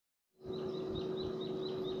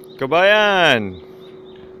Kabayan!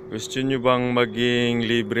 Gusto nyo bang maging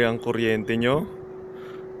libre ang kuryente nyo?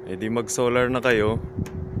 E di mag-solar na kayo.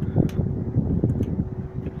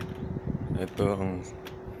 Ito ang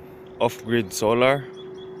off-grid solar.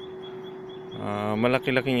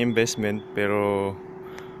 Malaki-laking investment pero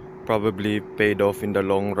probably paid off in the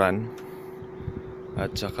long run.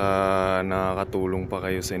 At saka nakakatulong pa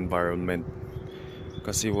kayo sa environment.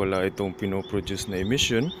 Kasi wala itong pinoproduce na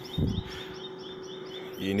emission.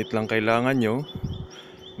 Init lang kailangan nyo.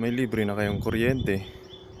 May libre na kayong kuryente.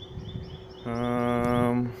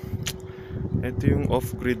 Ito yung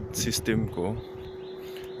off-grid system ko.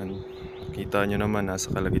 Kita nyo naman,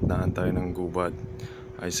 nasa kalagitnaan tayo ng gubat,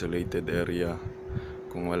 isolated area.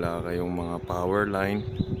 Kung wala kayong mga power line,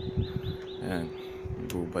 ayan,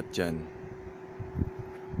 gubat dyan,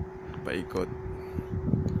 paikot.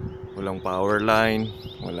 Walang power line,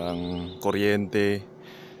 walang kuryente,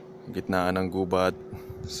 gitnaan ng gubat.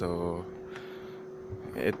 So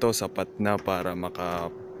ito sapat na para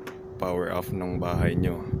maka-power off ng bahay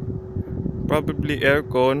nyo. Probably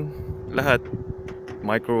aircon, lahat,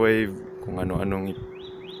 microwave, kung ano-anong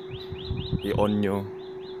i-on nyo.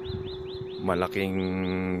 Malaking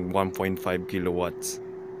 1.5 kilowatts.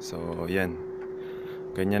 So yan,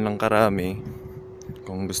 ganyan lang karami.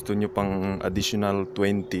 Kung gusto nyo pang additional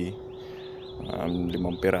 20,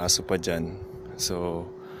 5 piraso pa dyan. So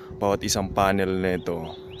bawat isang panel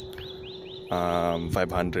nito 500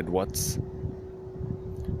 watts.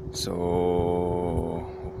 So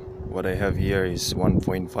what I have here is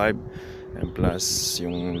 1.5 and plus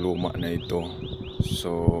yung luma na ito.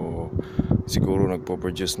 So siguro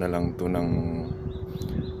nagpo-produce na lang to ng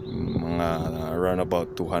mga around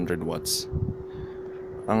about 200 watts.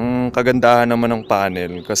 Ang kagandahan naman ng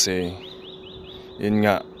panel kasi yun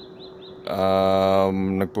nga,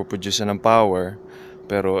 nagpo-produce siya ng power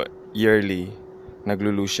pero yearly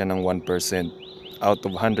naglo-lose siya ng 1%. Out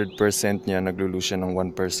of 100% niya, naglo-lose siya ng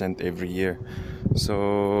 1% every year.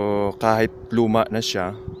 So kahit luma na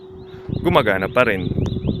siya, gumagana pa rin,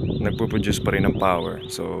 nagpo-produce pa rin ng power.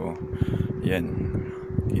 So yan,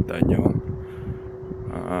 kita nyo.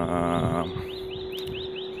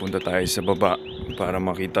 Punta tayo sa baba para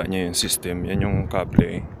makita nyo yung system. Yan yung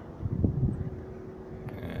kable.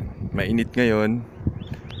 Mainit ngayon,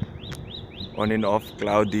 on and off,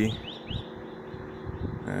 cloudy.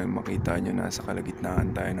 Makita nyo, nasa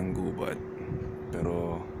kalagitnaan tayo ng gubat.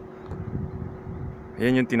 Pero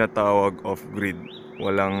yan yung tinatawag off-grid.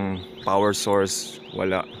 Walang power source,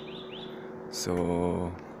 wala. So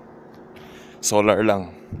solar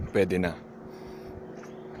lang, pwede na.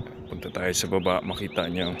 Punta tayo sa baba, makita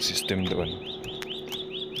nyo ang system doon.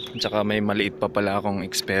 Tsaka may maliit pa pala akong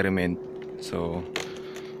experiment. So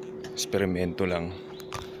eksperimento lang.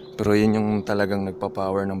 Pero yun yung talagang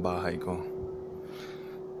nagpa-power ng bahay ko.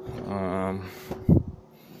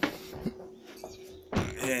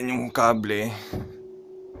 Ayan yung kable.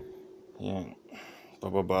 Ayan,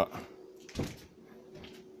 pababa.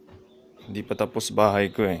 Hindi pa tapos bahay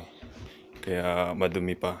ko eh, kaya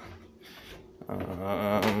madumi pa.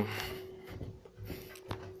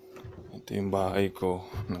 Ito yung bahay ko.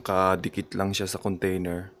 Nakadikit lang siya sa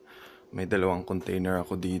container. May 2 container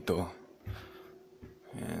ako dito.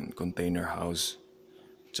 Ayan, container house.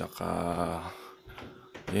 Tsaka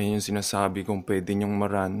yan yung sinasabi kong pwede nyong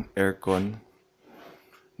maran, aircon.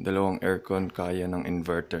 2 aircon kaya ng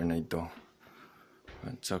inverter na ito.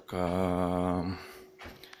 At saka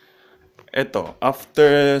eto,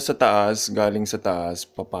 after sa taas, galing sa taas,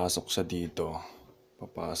 papasok sa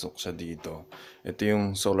dito. Ito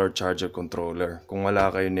yung solar charger controller. Kung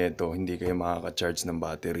wala kayo nito, hindi kayo makaka-charge ng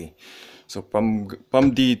battery. So pam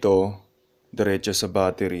dito, diretso sa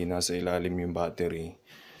battery, nasa ilalim yung battery.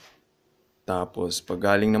 Tapos pag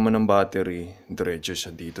galing naman ng battery, diretso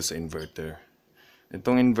siya dito sa inverter.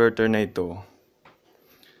 Itong inverter na ito,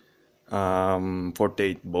 48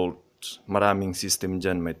 volts. Maraming system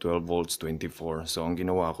dyan, may 12 volts, 24. So ang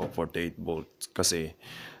ginawa ko, 48 volts. Kasi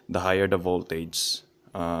the higher the voltage,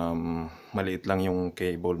 maliit lang yung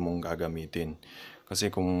cable mong gagamitin.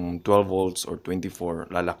 Kasi kung 12 volts or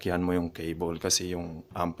 24, lalakyan mo yung cable kasi yung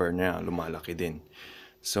ampere niya lumalaki din.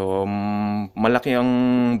 So malaki ang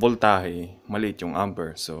voltahe, maliit yung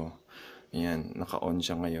ampere. So yan, naka-on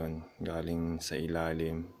siya ngayon. Galing sa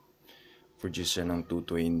ilalim, produce siya ng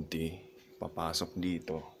 220, papasok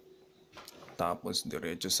dito. Tapos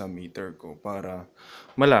diretso sa meter ko para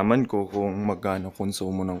malaman ko kung magkano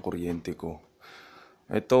konsumo ng kuryente ko.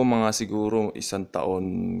 Ito mga siguro 1 taon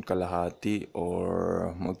kalahati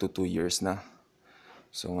or magto 2 years na.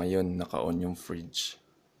 So ngayon naka-on yung fridge.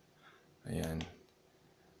 Ayan.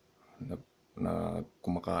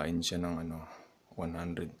 Kumakain siya ng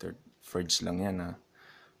 130 Verge lang yan ha.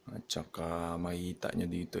 At saka makikita nyo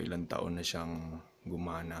dito ilang taon na siyang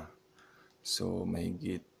gumana. So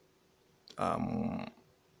mahigit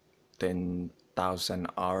 10,000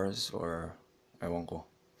 hours or ewan ko.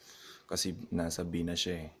 Kasi nasa B na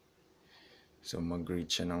siya eh. So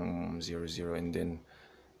mag-reach siya ng 00 and then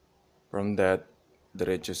from that,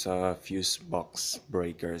 diretso sa fuse box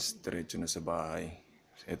breakers, diretso na sa bahay.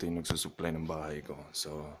 Ito yung nagsusupply ng bahay ko.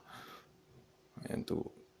 So, ayan,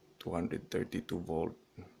 232 volt.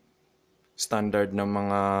 Standard ng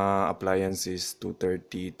mga appliances,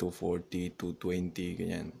 230, 240, 220,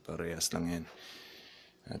 ganyan. Parehas lang yan.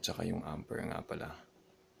 At saka yung ampere nga pala.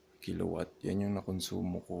 Kilowatt. Yan yung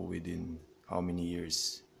nakonsumo ko within how many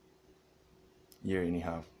years? Year and a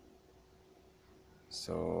half.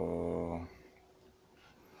 So,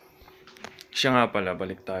 siya nga pala,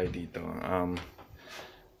 balik tayo dito.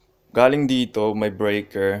 Galing dito, may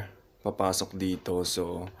breaker, papasok dito.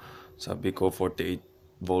 So, sabi ko 48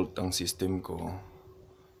 volt ang system ko.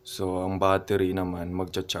 So, ang battery naman,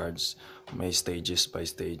 magcha-charge, may stages by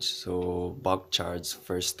stage. So, bulk charge,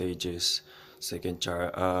 first stage is, second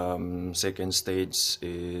stage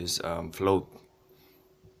is float.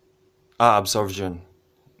 Absorption.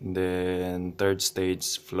 And then, third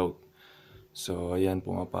stage, float. So, ayan,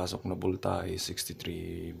 pumapasok na voltahe,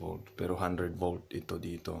 63 volt. Pero 100 volt ito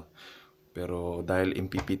dito. Pero dahil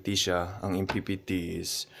MPPT siya, ang MPPT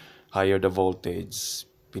is higher the voltage,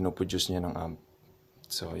 pinoproduce niya ng amp.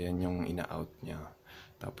 So, ayan yung ina-out niya.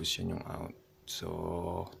 Tapos yan yung out.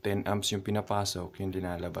 So, 10 amps yung pinapasok, yung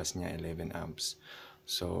linalabas niya, 11 amps.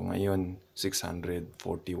 So, ngayon, 640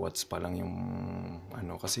 watts pa lang yung,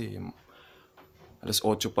 kasi alas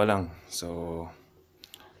 8 pa lang. So,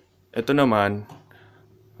 ito naman,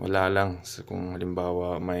 wala lang. So, kung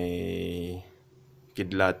halimbawa may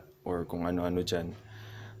kidlat or kung ano-ano dyan.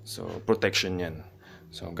 So, protection yan.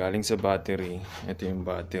 So, galing sa battery. Ito yung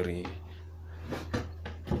battery.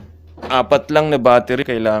 4 lang na battery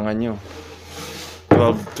kailangan nyo.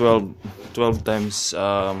 12 times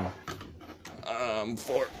 4.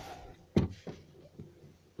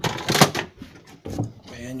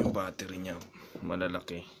 Ayan yung battery niya.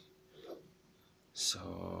 Malalaki. So,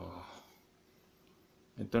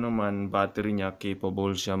 ito naman, battery niya,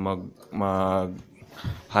 capable siya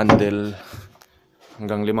mag-handle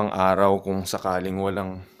hanggang 5 araw kung sakaling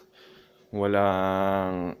walang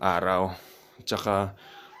araw. Tsaka,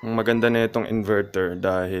 ang maganda na itong inverter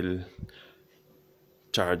dahil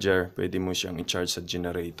charger, pwede mo siyang i-charge sa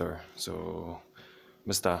generator. So,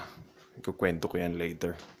 basta, ikukwento ko yan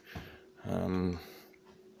later.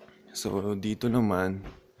 So, dito naman,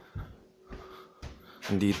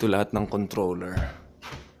 andito lahat ng controller.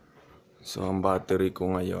 So, ang battery ko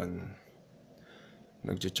ngayon,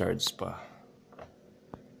 nagcha-charge pa.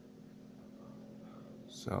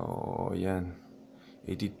 So, yan.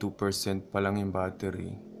 82% pa lang yung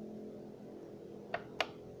battery.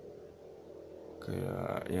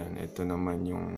 Kaya, yan. Ito naman yung